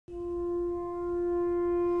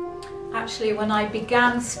Actually, when I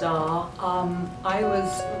began Star, I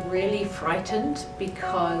was really frightened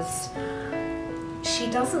because she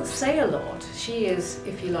doesn't say a lot. She is,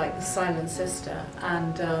 if you like, the silent sister,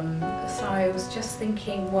 and so I was just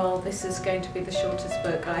thinking, well, this is going to be the shortest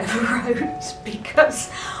book I ever wrote,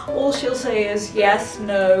 because all she'll say is yes,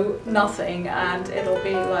 no, nothing, and it'll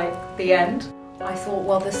be like the end. I thought,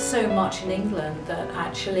 well, there's so much in England that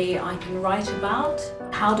actually I can write about.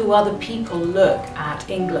 How do other people look at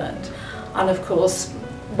England? And of course,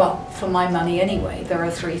 well, for my money anyway, there are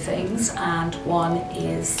three things, and one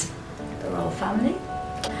is the royal family.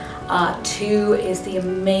 Two is the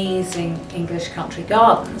amazing English country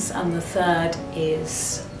gardens, and the third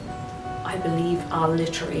is, I believe, our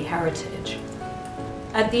literary heritage.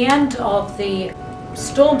 At the end of the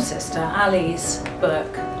Storm sister, Ali's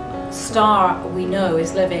book, Star, we know,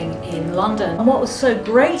 is living in London. And what was so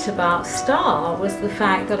great about Star was the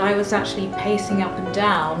fact that I was actually pacing up and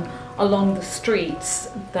down along the streets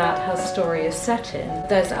that her story is set in.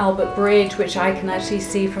 There's Albert Bridge, which I can actually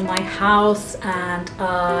see from my house, and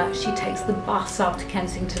she takes the bus up to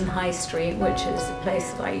Kensington High Street, which is a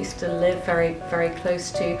place that I used to live very, very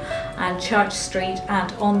close to, and Church Street,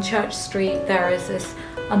 and on Church Street there is this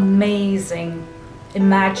amazing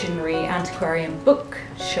imaginary antiquarian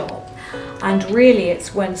bookshop, and really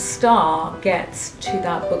it's when Star gets to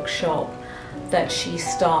that bookshop that she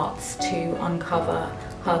starts to uncover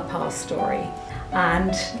her past story.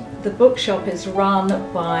 And the bookshop is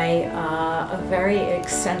run by a very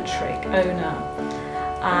eccentric owner,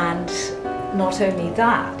 and not only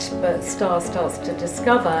that, but Star starts to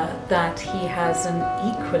discover that he has an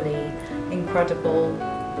equally incredible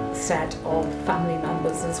set of family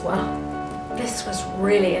members as well. This was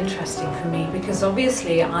really interesting for me because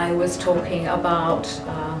obviously I was talking about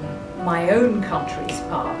my own country's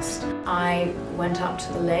past. I went up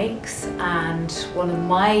to the lakes, and one of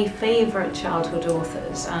my favourite childhood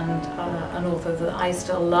authors, and an author that I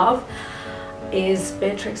still love, is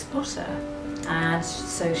Beatrix Potter, and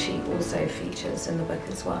so she also features in the book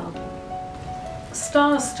as well.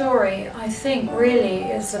 Star's story, I think, really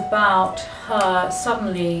is about her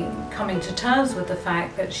suddenly coming to terms with the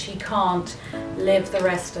fact that she can't live the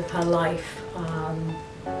rest of her life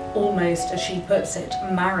almost, as she puts it,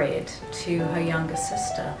 married to her younger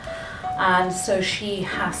sister. And so she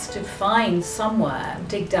has to find somewhere,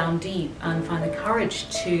 dig down deep and find the courage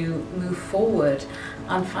to move forward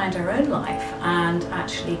and find her own life and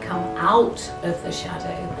actually come out of the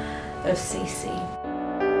shadow of Cece.